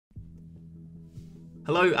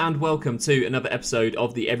Hello and welcome to another episode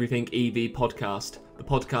of the Everything EV podcast, the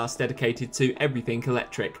podcast dedicated to everything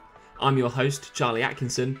electric. I'm your host, Charlie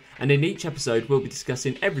Atkinson, and in each episode we'll be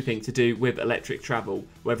discussing everything to do with electric travel,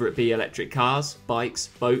 whether it be electric cars, bikes,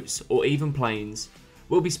 boats, or even planes.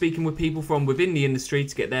 We'll be speaking with people from within the industry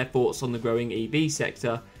to get their thoughts on the growing EV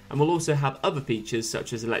sector, and we'll also have other features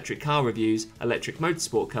such as electric car reviews, electric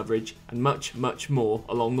motorsport coverage, and much, much more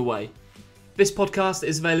along the way. This podcast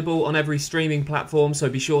is available on every streaming platform, so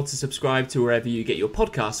be sure to subscribe to wherever you get your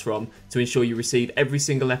podcasts from to ensure you receive every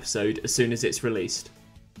single episode as soon as it's released.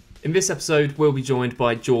 In this episode, we'll be joined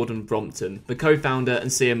by Jordan Brompton, the co-founder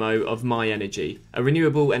and CMO of Myenergi, a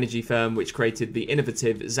renewable energy firm which created the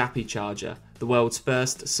innovative Zappi-charger, the world's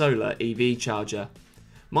first solar EV charger.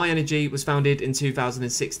 Myenergi was founded in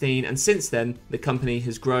 2016, and since then, the company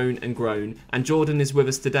has grown, and Jordan is with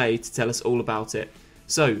us today to tell us all about it.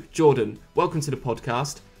 So, Jordan, welcome to the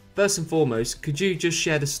podcast. First and foremost, could you just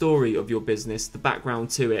share the story of your business, the background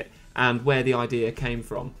to it, and where the idea came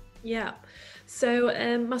from? Yeah.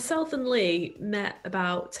 So myself and Lee met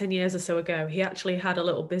about 10 years or so ago. He actually had a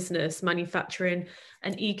little business manufacturing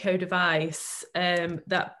an eco device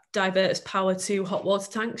that diverts power to hot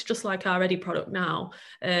water tanks, just like our Ready product now.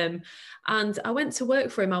 And I went to work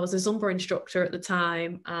for him. I was a Zumba instructor at the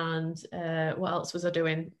time. And what else was I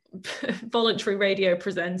doing? Voluntary radio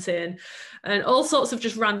presenting and all sorts of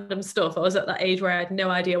just random stuff. I was at that age where I had no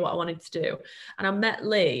idea what I wanted to do. And I met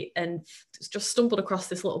Lee and just stumbled across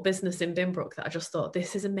this little business in Binbrook that I just thought,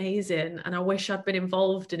 this is amazing. And I wish I'd been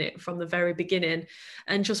involved in it from the very beginning,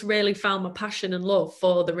 and just really found my passion and love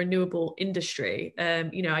for the renewable industry.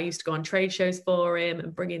 I used to go on trade shows for him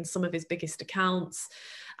and bring in some of his biggest accounts.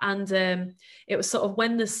 And it was sort of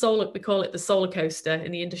when we call it the solar coaster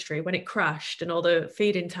in the industry, when it crashed and all the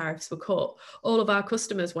feed-in tariffs were cut, all of our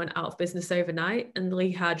customers went out of business overnight. And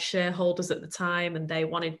Lee had shareholders at the time, and they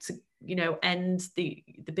wanted to end the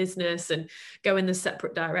business and go in the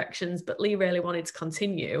separate directions, but Lee really wanted to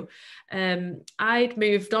continue. I'd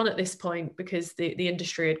moved on at this point because the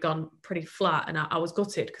industry had gone pretty flat, and I was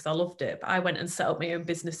gutted because I loved it. But I went and set up my own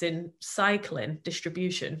business in cycling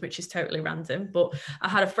distribution, which is totally random. But I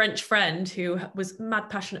had a French friend who was mad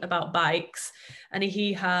passionate about bikes, and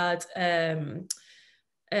he had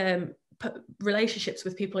relationships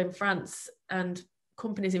with people in France and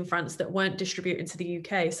companies in France that weren't distributing to the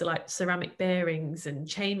UK, so like ceramic bearings and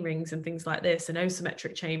chain rings and things like this, and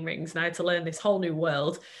asymmetric chain rings, and I had to learn this whole new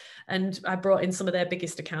world. And I brought in some of their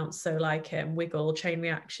biggest accounts, so like Wiggle, Chain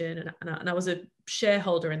Reaction, and I was a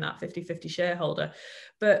shareholder in that, 50-50 shareholder.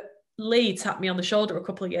 But Lee tapped me on the shoulder a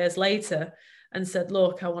couple of years later and said,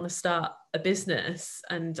 look, I want to start a business,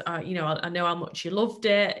 and I know how much you loved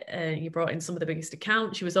it, and you brought in some of the biggest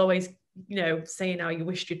accounts. You was always saying how you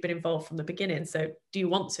wished you'd been involved from the beginning. So do you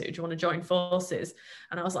want to join forces?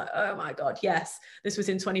 And I was like, oh my God, yes. This was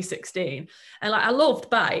in 2016. And I loved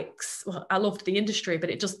bikes. Well, I loved the industry, but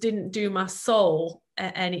it just didn't do my soul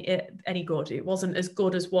any good. It wasn't as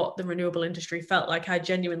good as what the renewable industry felt like. I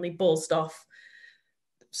genuinely buzzed off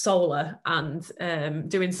solar and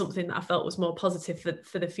doing something that I felt was more positive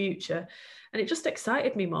for the future. And it just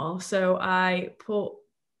excited me more. So I put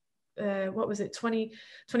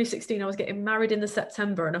 2016, I was getting married in the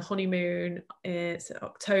September, and a honeymoon is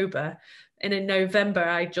October. And in November,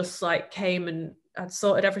 I just came and I'd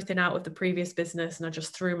sorted everything out with the previous business, and I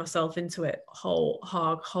just threw myself into it whole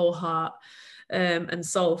heart and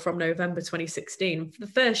soul from November 2016. For the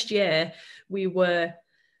first year, we were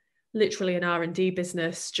literally an R&D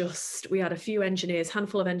business. We had a few engineers,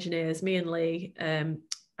 handful of engineers, me and Lee.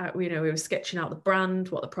 We were sketching out the brand,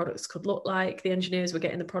 what the products could look like. The engineers were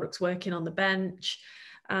getting the products working on the bench.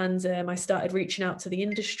 And I started reaching out to the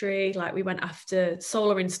industry. We went after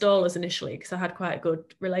solar installers initially, because I had quite a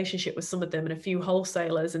good relationship with some of them and a few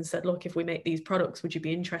wholesalers, and said, look, if we make these products, would you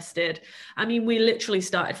be interested? I mean, we literally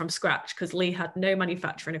started from scratch because Lee had no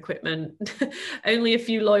manufacturing equipment, only a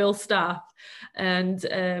few loyal staff, and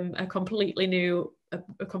a completely new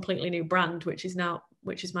brand, which is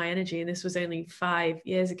Myenergi. And this was only 5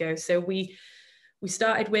 years ago. So we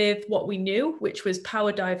started with what we knew, which was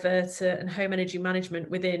power diverter and home energy management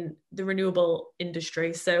within the renewable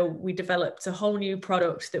industry. So we developed a whole new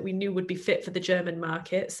product that we knew would be fit for the German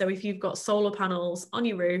market. So if you've got solar panels on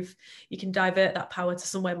your roof, you can divert that power to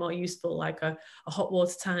somewhere more useful, like a hot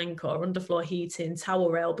water tank or underfloor heating,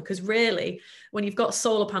 tower rail, because really, when you've got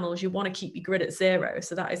solar panels, you want to keep your grid at zero.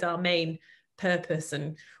 So that is our main purpose,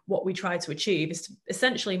 and what we try to achieve is to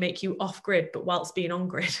essentially make you off grid but whilst being on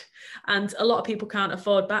grid. And a lot of people can't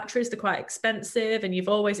afford batteries, they're quite expensive, and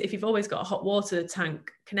if you've always got a hot water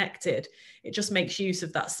tank connected, it just makes use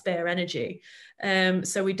of that spare energy.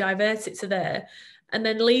 So we divert it to there. And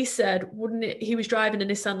then Lee said, wouldn't it, he was driving a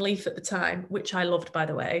Nissan Leaf at the time, which I loved, by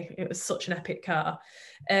the way. It was such an epic car.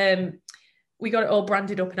 We got it all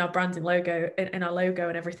branded up in our branding logo, in our logo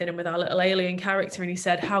and everything, and with our little alien character. And he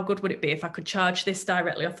said, how good would it be if I could charge this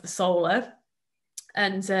directly off the solar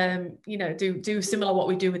and, do similar what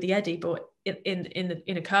we do with the Eddy, but in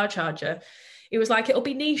a car charger. It was like, it'll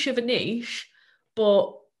be niche of a niche,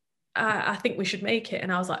 but I think we should make it.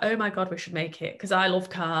 And I was like, oh my God, we should make it, because I love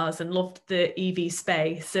cars and loved the EV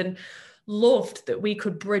space and loved that we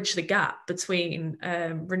could bridge the gap between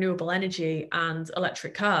renewable energy and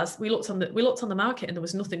electric cars. We looked on the market and there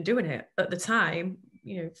was nothing doing it at the time.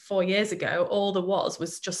 4 years ago, all there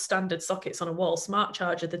was just standard sockets on a wall. Smart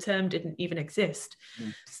charger, the term didn't even exist.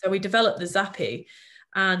 So we developed the Zappi,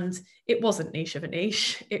 and it wasn't niche of a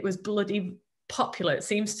niche. It was bloody popular. It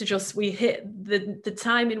seems to just, we hit the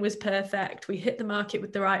timing was perfect. We hit the market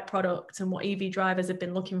with the right product and what EV drivers have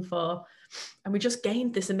been looking for, and we just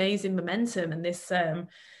gained this amazing momentum and this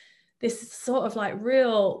sort of like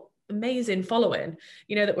real amazing following,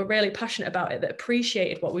 that were really passionate about it, that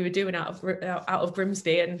appreciated what we were doing out of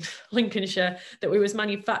Grimsby and Lincolnshire, that we was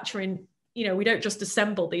manufacturing. We don't just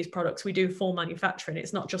assemble these products, we do full manufacturing.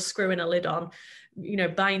 It's not just screwing a lid on,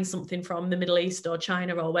 buying something from the Middle East or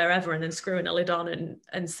China or wherever and then screwing a lid on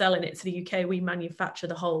and selling it to the UK. We manufacture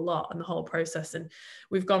the whole lot and the whole process. And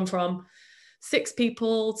we've gone from 6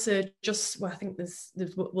 people to just, I think there's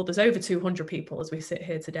over 200 people as we sit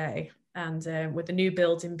here today. And with the new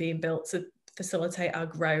building being built to facilitate our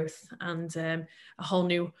growth, and a whole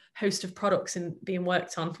new host of products and being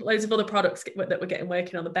worked on, loads of other products that we're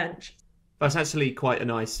working on the bench. That's actually quite a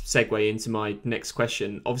nice segue into my next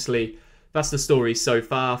question. Obviously, that's the story so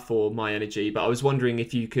far for Myenergi, but I was wondering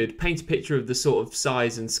if you could paint a picture of the sort of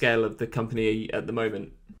size and scale of the company at the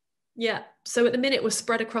moment. Yeah, so at the minute we're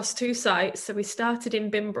spread across 2 sites. So we started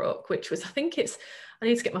in Binbrook, which was, I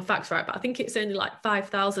need to get my facts right, but I think it's only like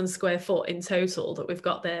 5,000 square foot in total that we've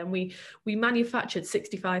got there. And we manufactured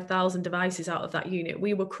 65,000 devices out of that unit.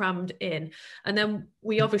 We were crammed in. And then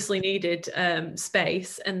we obviously needed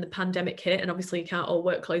space, and the pandemic hit, and obviously you can't all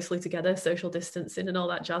work closely together, social distancing and all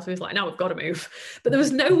that jazz. We was like, now we've got to move. But there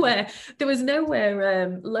was nowhere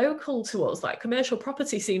local to us. Like, commercial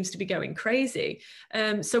property seems to be going crazy.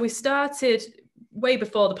 So we started way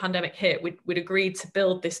before the pandemic hit. We'd agreed to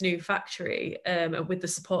build this new factory with the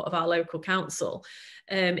support of our local council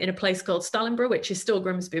in a place called Stallingborough, which is still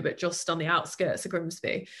Grimsby, but just on the outskirts of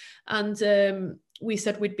Grimsby. And we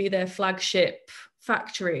said we'd be their flagship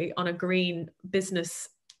factory on a green business.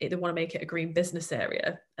 They want to make it a green business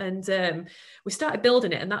area. And we started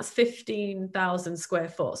building it, and that's 15,000 square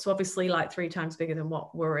foot. So obviously like 3 times bigger than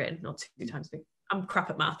what we're in, not 2 times big. I'm crap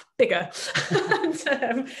at math, bigger.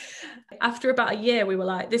 And, after about a year, we were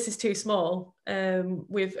like, this is too small.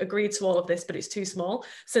 We've agreed to all of this, but it's too small.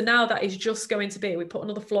 So now that is just going to be, we put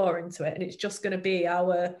another floor into it, and it's just going to be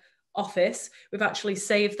our office. We've actually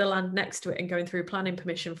saved the land next to it and going through planning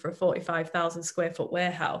permission for a 45,000 square foot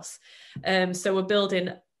warehouse. So we're building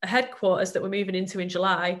a headquarters that we're moving into in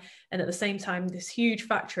July, and at the same time, this huge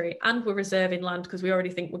factory, and we're reserving land because we already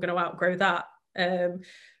think we're going to outgrow that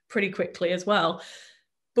pretty quickly as well.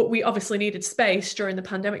 But we obviously needed space during the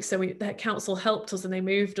pandemic, so the council helped us, and they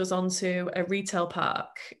moved us onto a retail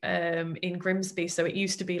park in Grimsby. So it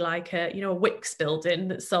used to be like a Wix building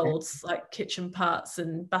that sold like kitchen parts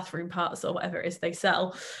and bathroom parts or whatever it is they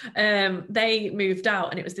sell. They moved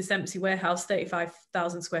out, and it was this empty warehouse,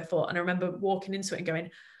 35,000 square foot. And I remember walking into it and going,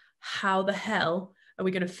 how the hell are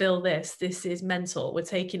we going to fill this? This is mental. We're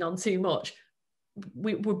taking on too much.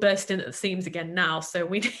 We're bursting at the seams again now, so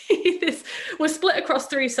we need this. We're split across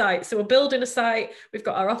 3 sites, so we're building a site. We've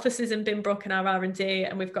got our offices in Binbrook and our R&D,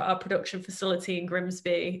 and we've got our production facility in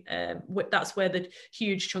Grimsby. That's where the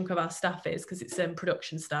huge chunk of our staff is, because it's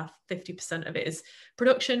production staff. 50% of it is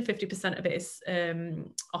production, 50% of it is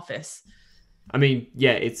office. I mean,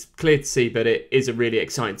 yeah, it's clear to see that it is a really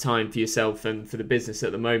exciting time for yourself and for the business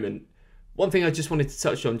at the moment. One thing I just wanted to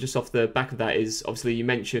touch on just off the back of that is, obviously you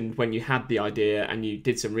mentioned when you had the idea and you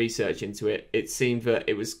did some research into it, it seemed that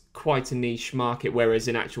it was quite a niche market, whereas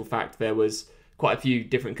in actual fact there was quite a few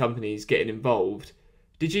different companies getting involved.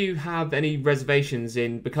 Did you have any reservations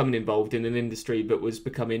in becoming involved in an industry that was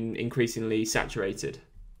becoming increasingly saturated?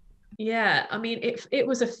 Yeah, I mean, it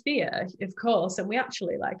was a fear, of course, and we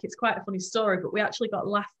actually, it's quite a funny story, but we actually got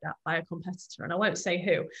laughed at by a competitor, and I won't say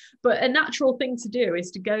who, but a natural thing to do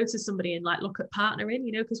is to go to somebody and look at partnering,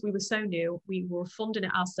 because we were so new, we were funding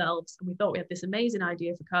it ourselves, and we thought we had this amazing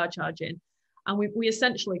idea for car charging, and we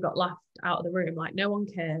essentially got laughed out of the room, no one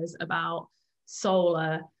cares about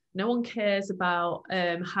solar No one cares about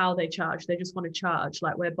how they charge. They just want to charge.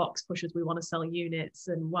 Like, we're box pushers, we want to sell units,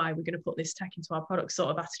 and why we're going to put this tech into our product sort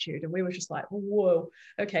of attitude. And we were just like, whoa,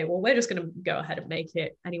 okay, well, we're just going to go ahead and make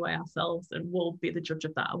it anyway ourselves, and we'll be the judge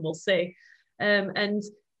of that, and we'll see. And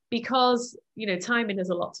because, you know, timing has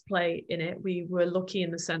a lot to play in it, we were lucky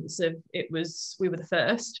in the sense of we were the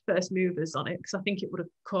first movers on it, because I think it would have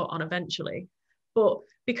caught on eventually. But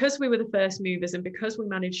because we were the first movers, and because we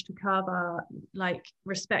managed to carve our like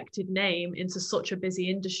respected name into such a busy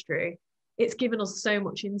industry, it's given us so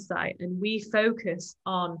much insight, and we focus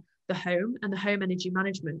on the home and the home energy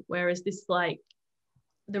management, whereas this, like,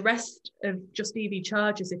 the rest of just EV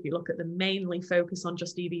chargers, if you look at them, mainly focus on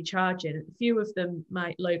just EV charging. A few of them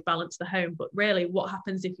might load balance the home, but really, what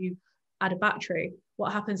happens if you add a battery?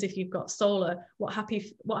 What happens if you've got solar? What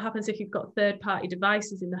happens if you've got third-party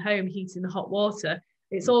devices in the home heating the hot water?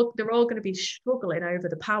 They're all going to be struggling over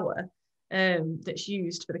the power that's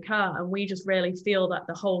used for the car. And we just really feel that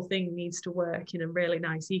the whole thing needs to work in a really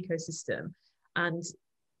nice ecosystem. And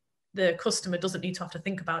the customer doesn't need to have to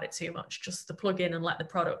think about it too much, just to plug in and let the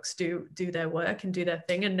products do their work and do their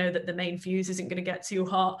thing, and know that the main fuse isn't going to get too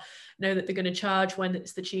hot, know that they're going to charge when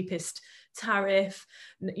it's the cheapest tariff,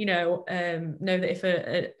 know that if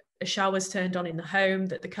a shower's turned on in the home,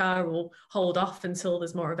 that the car will hold off until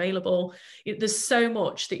there's more available. There's so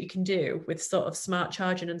much that you can do with sort of smart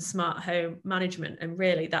charging and smart home management, and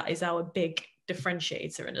really that is our big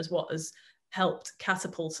differentiator, and is what has helped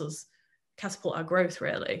catapult our growth,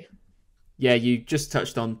 really. Yeah, you just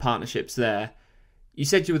touched on partnerships there. You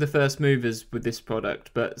said you were the first movers with this product,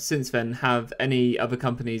 but since then, have any other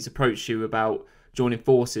companies approached you about joining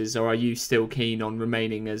forces, or are you still keen on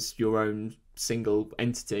remaining as your own single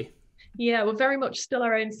entity? Yeah, we're very much still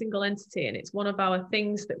our own single entity, and it's one of our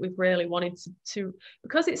things that we've really wanted to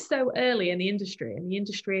because it's so early in the industry, and the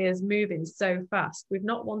industry is moving so fast. We've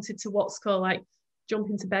not wanted to what's called like jump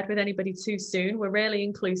into bed with anybody too soon. We're really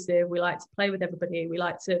inclusive. We like to play with everybody. We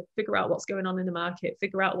like to figure out what's going on in the market,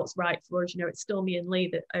 figure out what's right for us. It's still me and Lee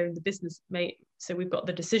that own the business, mate. So we've got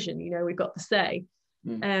the decision, we've got the say.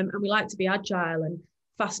 And we like to be agile and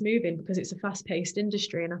fast moving, because it's a fast paced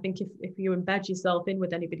industry. And I think if you embed yourself in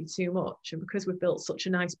with anybody too much, and because we've built such a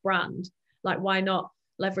nice brand, like, why not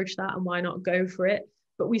leverage that, and why not go for it?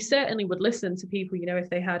 But we certainly would listen to people, if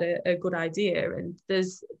they had a good idea. And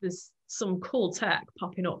there's some cool tech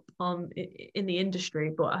popping up in the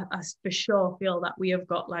industry, but I for sure feel that we have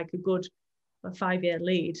got like a 5-year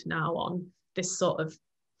lead now on this sort of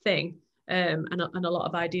thing, and a lot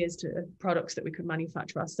of ideas to products that we could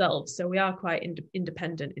manufacture ourselves. So we are quite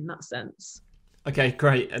independent in that sense. Okay,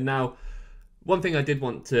 great. And now, one thing I did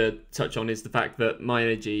want to touch on is the fact that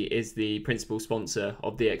Myenergi is the principal sponsor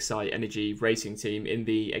of the Excite Energy racing team in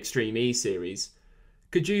the Extreme E series.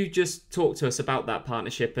 Could you just talk to us about that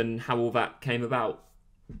partnership and how all that came about?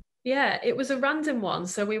 Yeah, it was a random one.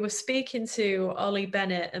 So we were speaking to Ollie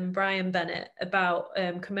Bennett and Brian Bennett about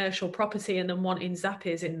commercial property, and then wanting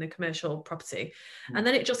Zappies in the commercial property. And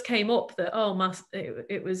then it just came up that,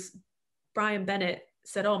 it was Brian Bennett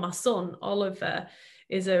said, my son, Oliver,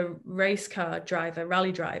 is a race car driver,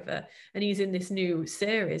 rally driver, and he's in this new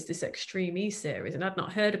series, this Extreme E series, and I'd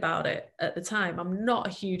not heard about it at the time. I'm not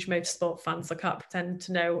a huge motorsport fan, so I can't pretend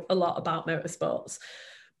to know a lot about motorsports.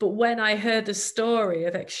 But when I heard the story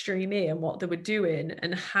of Extreme E and what they were doing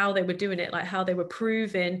and how they were doing it, like how they were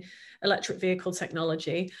proving electric vehicle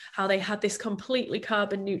technology, how they had this completely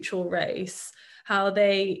carbon neutral race, how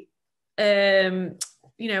they,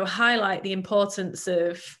 highlight the importance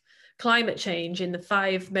of climate change in the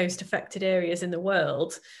 5 most affected areas in the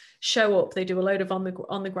world, show up, they do a load of on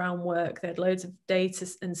the ground work. They had loads of data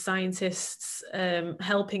and scientists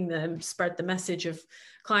helping them spread the message of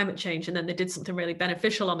climate change, and then they did something really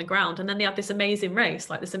beneficial on the ground, and then they had this amazing race,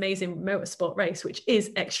 like this amazing motorsport race, which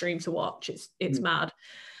is extreme to watch. It's mad.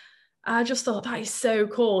 I just thought that is so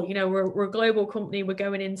cool. We're a global company, we're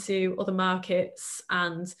going into other markets,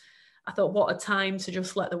 and I thought, what a time to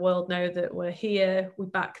just let the world know that we're here, we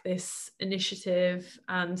back this initiative,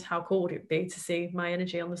 and how cool would it be to see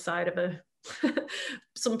Myenergi on the side of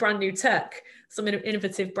some brand new tech, some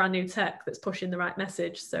innovative brand new tech that's pushing the right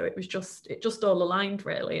message. So it just all aligned,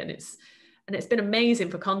 really, and it's been amazing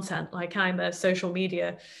for content. Like, I'm a social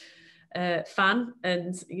media fan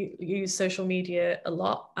and use social media a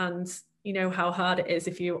lot, and you know how hard it is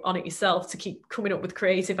if you're on it yourself to keep coming up with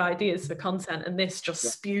creative ideas for content, and this just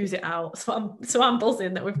spews it out. So I'm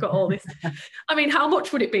buzzing that we've got all this. I mean, how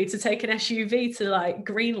much would it be to take an SUV to like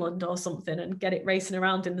Greenland or something and get it racing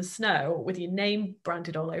around in the snow with your name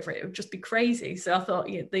branded all over it? It would just be crazy. So I thought,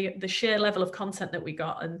 the sheer level of content that we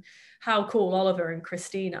got and how cool Oliver and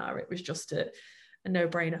Christine are, it was just a a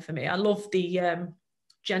no-brainer for me. I love the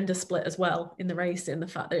gender split as well in the racing, the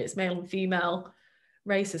fact that it's male and female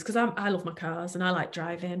races, because I love my cars and I like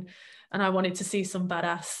driving, and I wanted to see some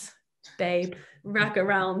badass babe rag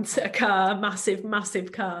around a car,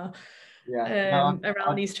 massive car,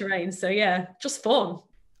 around these terrains. So yeah, just fun.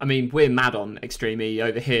 I mean, we're mad on Extreme E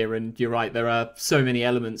over here, and you're right, there are so many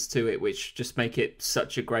elements to it which just make it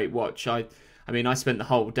such a great watch. I mean, I spent the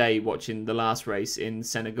whole day watching the last race in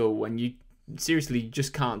Senegal, and you seriously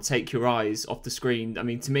just can't take your eyes off the screen. I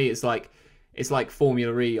mean, to me, it's like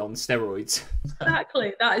Formula E on steroids.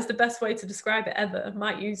 Exactly. That is the best way to describe it ever. I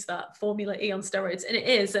might use that, Formula E on steroids. And it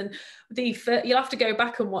is. And you'll have to go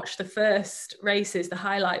back and watch the first races, the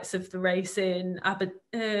highlights of the race in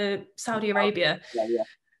Saudi Arabia. Yeah.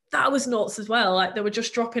 That was nuts as well. Like, they were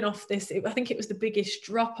just dropping off this, I think it was the biggest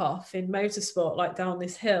drop off in motorsport, like down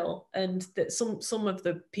this hill. And that some of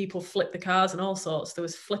the people flipped the cars and all sorts. There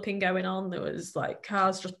was flipping going on. There was like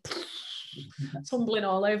cars just tumbling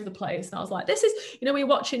all over the place. And I was like, this is, when you're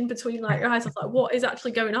watching between like your eyes, I was like, what is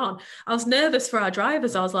actually going on? I was nervous for our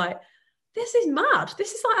drivers. I was like, this is mad.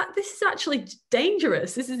 This is actually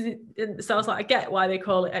dangerous. So I was like, I get why they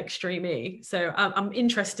call it Extreme E. So I'm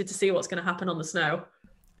interested to see what's going to happen on the snow.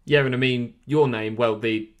 Yeah, and I mean, your name, well,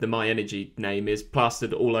 the Myenergi name is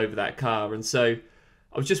plastered all over that car. And so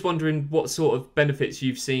I was just wondering what sort of benefits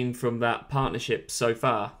you've seen from that partnership so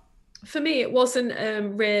far. For me, it wasn't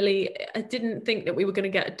really, I didn't think that we were going to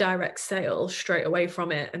get a direct sale straight away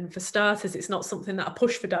from it. And for starters, it's not something that I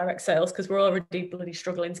push for direct sales because we're already bloody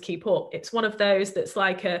struggling to keep up. It's one of those that's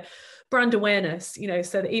like a brand awareness,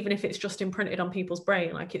 so that even if it's just imprinted on people's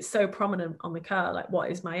brain, like it's so prominent on the car, like what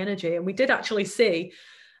is Myenergi? And we did actually see,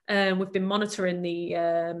 we've been monitoring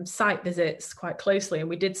the site visits quite closely, and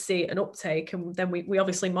we did see an uptake. And then we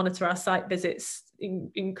obviously monitor our site visits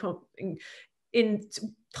can't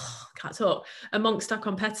talk, amongst our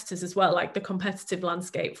competitors as well, like the competitive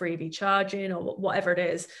landscape for EV charging or whatever it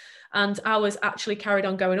is. And ours actually carried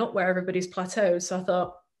on going up where everybody's plateaued. So I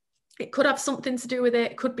thought it could have something to do with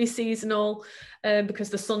it. It could be seasonal, because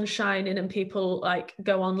the sun's shining and people like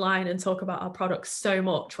go online and talk about our products so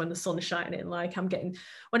much when the sun's shining. Like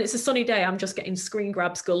when it's a sunny day, I'm just getting screen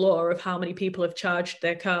grabs galore of how many people have charged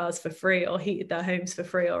their cars for free or heated their homes for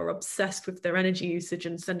free or are obsessed with their energy usage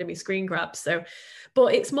and sending me screen grabs. So,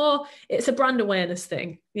 but it's a brand awareness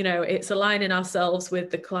thing. It's aligning ourselves with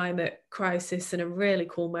the climate crisis and a really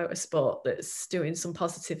cool motorsport that's doing some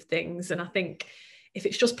positive things. And I think if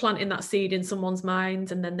it's just planting that seed in someone's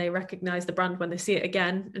mind and then they recognize the brand when they see it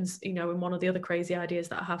again, and in one of the other crazy ideas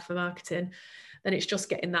that I have for marketing, then it's just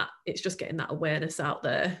getting that awareness out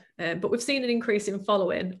there. But we've seen an increase in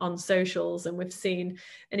following on socials, and we've seen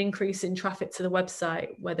an increase in traffic to the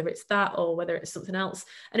website, whether it's that or whether it's something else.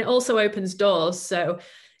 And it also opens doors. So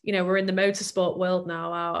we're in the motorsport world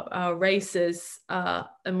now. Our racers are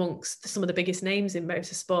amongst some of the biggest names in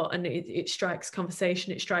motorsport, and it strikes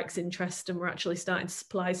conversation, it strikes interest, and we're actually starting to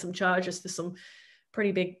supply some chargers for some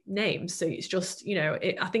pretty big names. So it's just,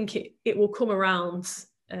 I think it will come around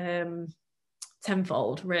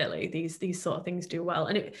tenfold, really. These sort of things do well,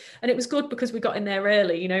 and it was good because we got in there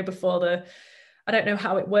early, before I don't know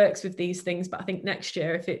how it works with these things, but I think next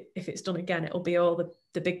year, if it's done again, it'll be all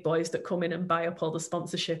the big boys that come in and buy up all the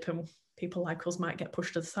sponsorship, and people like us might get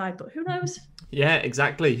pushed to the side, but who knows? Yeah,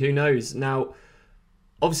 exactly. Who knows? Now,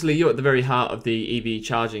 obviously, you're at the very heart of the EV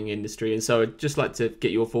charging industry, and so I'd just like to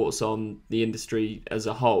get your thoughts on the industry as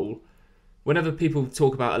a whole. Whenever people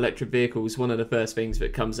talk about electric vehicles, one of the first things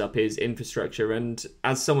that comes up is infrastructure. And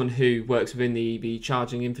as someone who works within the EV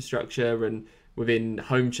charging infrastructure and within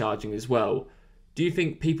home charging as well, do you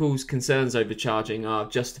think people's concerns over charging are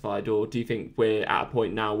justified, or do you think we're at a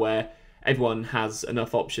point now where everyone has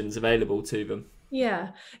enough options available to them? Yeah,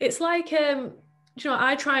 it's like,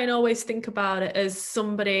 I try and always think about it as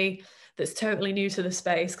somebody that's totally new to the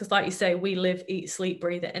space, because like you say, we live, eat, sleep,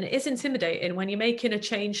 breathe it, and it is intimidating when you're making a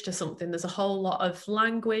change to something. There's a whole lot of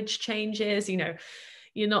language changes.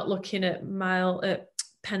 You're not looking at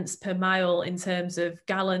pence per mile in terms of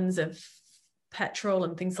gallons of petrol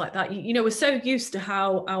and things like that. We're so used to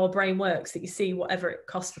how our brain works that you see whatever it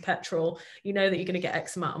costs for petrol, that you're going to get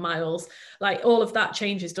X amount of miles. Like, all of that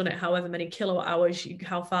changes, done it however many kilowatt hours,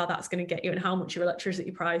 how far that's going to get you, and how much your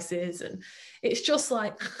electricity price is. And it's just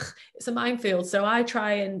like, it's a minefield. So I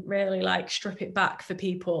try and really strip it back for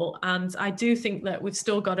people. And I do think that we've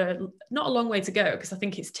still got not a long way to go, because I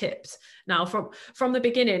think it's tipped now. From the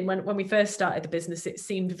beginning, when we first started the business, it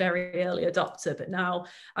seemed very early adopter, but now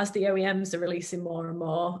as the OEMs are releasing more and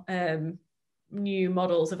more new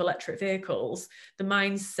models of electric vehicles, the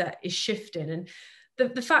mindset is shifting. And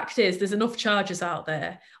the fact is, there's enough chargers out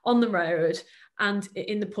there on the road, and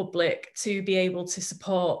in the public to be able to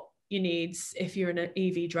support your needs if you're an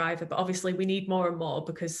EV driver. But obviously we need more and more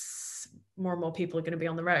because more and more people are going to be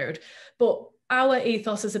on the road. But our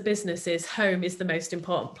ethos as a business is home is the most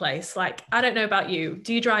important place. Like, I don't know about you.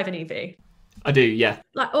 Do you drive an EV? I do, yeah.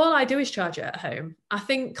 Like, all I do is charge it at home. I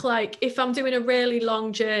think, like, if I'm doing a really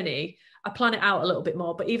long journey, I plan it out a little bit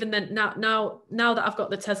more. But even then, now that I've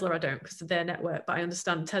got the Tesla, I don't, because of their network. But I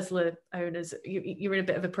understand Tesla owners, you're in a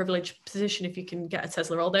bit of a privileged position if you can get a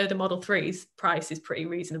Tesla, although the Model 3's price is pretty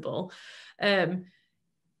reasonable. But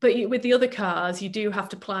with the other cars, you do have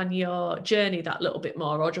to plan your journey that little bit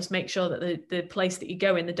more, or just make sure that the place that you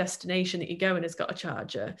go in, the destination that you go in, has got a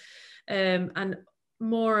charger. And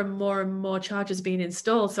more and more chargers being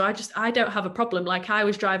installed. So I don't have a problem. Like, I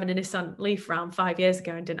was driving a Nissan Leaf around 5 years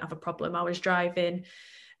ago and didn't have a problem. I was driving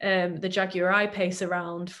the Jaguar I-Pace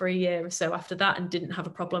around for a year or so after that and didn't have a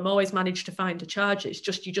problem. Always managed to find a charger. It's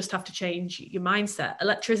just, you just have to change your mindset.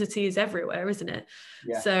 Electricity is everywhere, isn't it?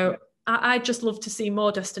 Yeah. So I'd just love to see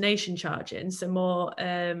more destination charging. So more,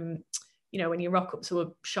 when you rock up to a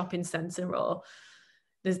shopping centre or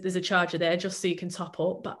there's a charger there just so you can top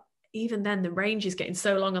up. But even then, the range is getting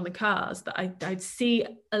so long on the cars that I'd see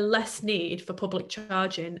a less need for public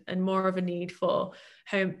charging and more of a need for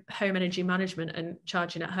home energy management and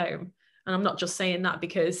charging at home. And I'm not just saying that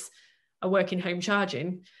because I work in home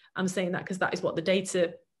charging. I'm saying that because that is what the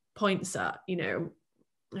data points at,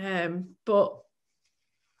 but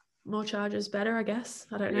more chargers better, I guess.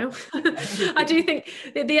 I don't know. I do think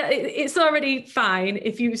it's already fine.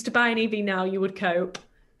 If you was to buy an EV now, you would cope.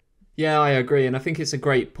 Yeah, I agree. And I think it's a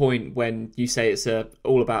great point when you say it's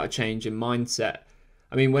all about a change in mindset.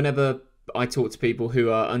 I mean, whenever I talk to people who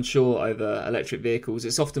are unsure over electric vehicles,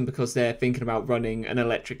 it's often because they're thinking about running an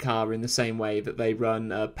electric car in the same way that they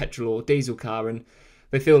run a petrol or diesel car. And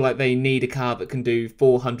they feel like they need a car that can do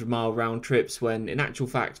 400-mile round trips, when in actual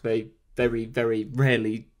fact, they very, very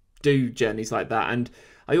rarely do journeys like that. And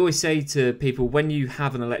I always say to people, when you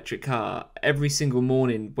have an electric car, every single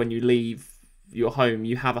morning when you leave your home,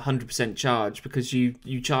 you have 100% charge, because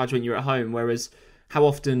you charge when you're at home. Whereas how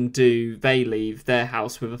often do they leave their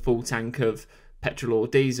house with a full tank of petrol or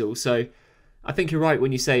diesel? So I think you're right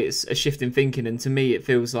when you say it's a shift in thinking, and to me it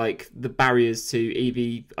feels like the barriers to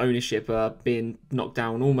EV ownership are being knocked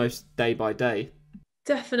down almost day by day.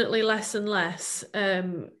 Definitely less and less.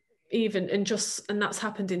 And that's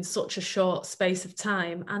happened in such a short space of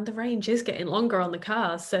time, and the range is getting longer on the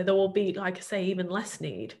cars, so there will be, like I say, even less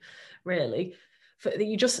need really for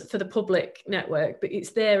the public network, but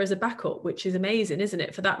it's there as a backup, which is amazing, isn't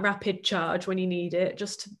it, for that rapid charge when you need it,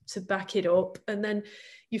 just to back it up. And then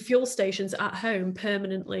your fuel stations at home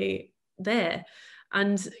permanently there.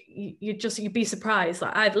 And you'd be surprised.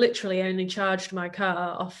 Like, I've literally only charged my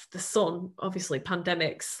car off the sun. Obviously,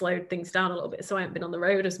 pandemic slowed things down a little bit, so I haven't been on the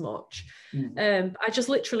road as much. I just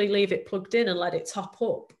literally leave it plugged in and let it top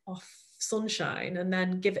up off sunshine, and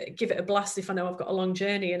then give it a blast if I know I've got a long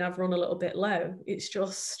journey and I've run a little bit low. It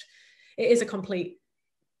is a complete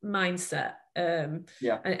mindset. And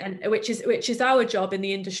which is our job in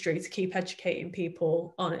the industry, to keep educating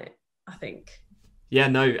people on it, I think. Yeah,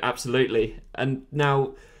 no, absolutely. And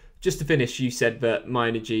now, just to finish, you said that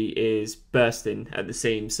Myenergi is bursting at the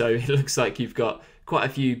seams, so it looks like you've got quite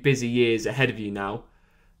a few busy years ahead of you now.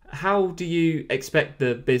 How do you expect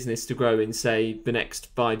the business to grow in, say, the next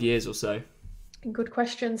 5 years or so? Good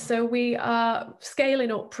question. So we are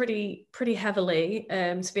scaling up pretty heavily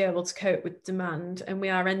to be able to cope with demand, and we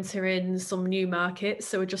are entering some new markets.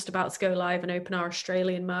 So we're just about to go live and open our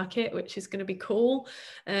Australian market, which is going to be cool.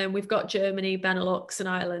 We've got Germany, Benelux and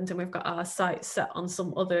Ireland, and we've got our sights set on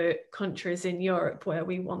some other countries in Europe where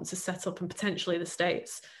we want to set up, and potentially the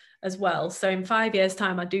States as well. So in 5 years'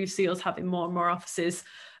 time, I do see us having more and more offices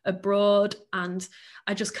abroad, and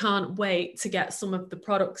I just can't wait to get some of the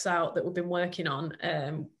products out that we've been working on.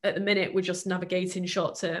 At the minute, we're just navigating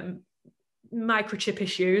short-term microchip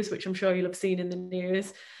issues, which I'm sure you'll have seen in the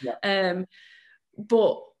news. And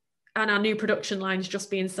our new production line's just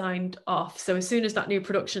being signed off. So as soon as that new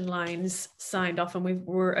production line's signed off and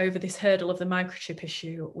we're over this hurdle of the microchip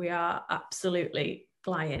issue, we are absolutely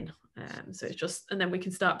flying. So it's just, and then we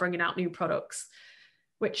can start bringing out new products,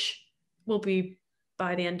 which will be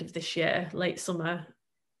by the end of this year, late summer,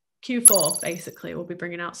 Q4, basically, we'll be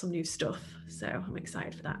bringing out some new stuff. So I'm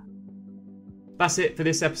excited for that. That's it for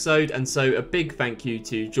this episode. And so a big thank you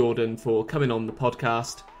to Jordan for coming on the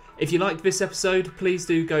podcast. If you liked this episode, please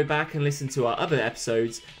do go back and listen to our other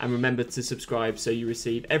episodes, and remember to subscribe so you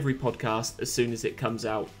receive every podcast as soon as it comes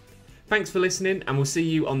out. Thanks for listening, and we'll see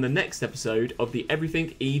you on the next episode of the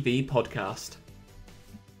Everything EV podcast.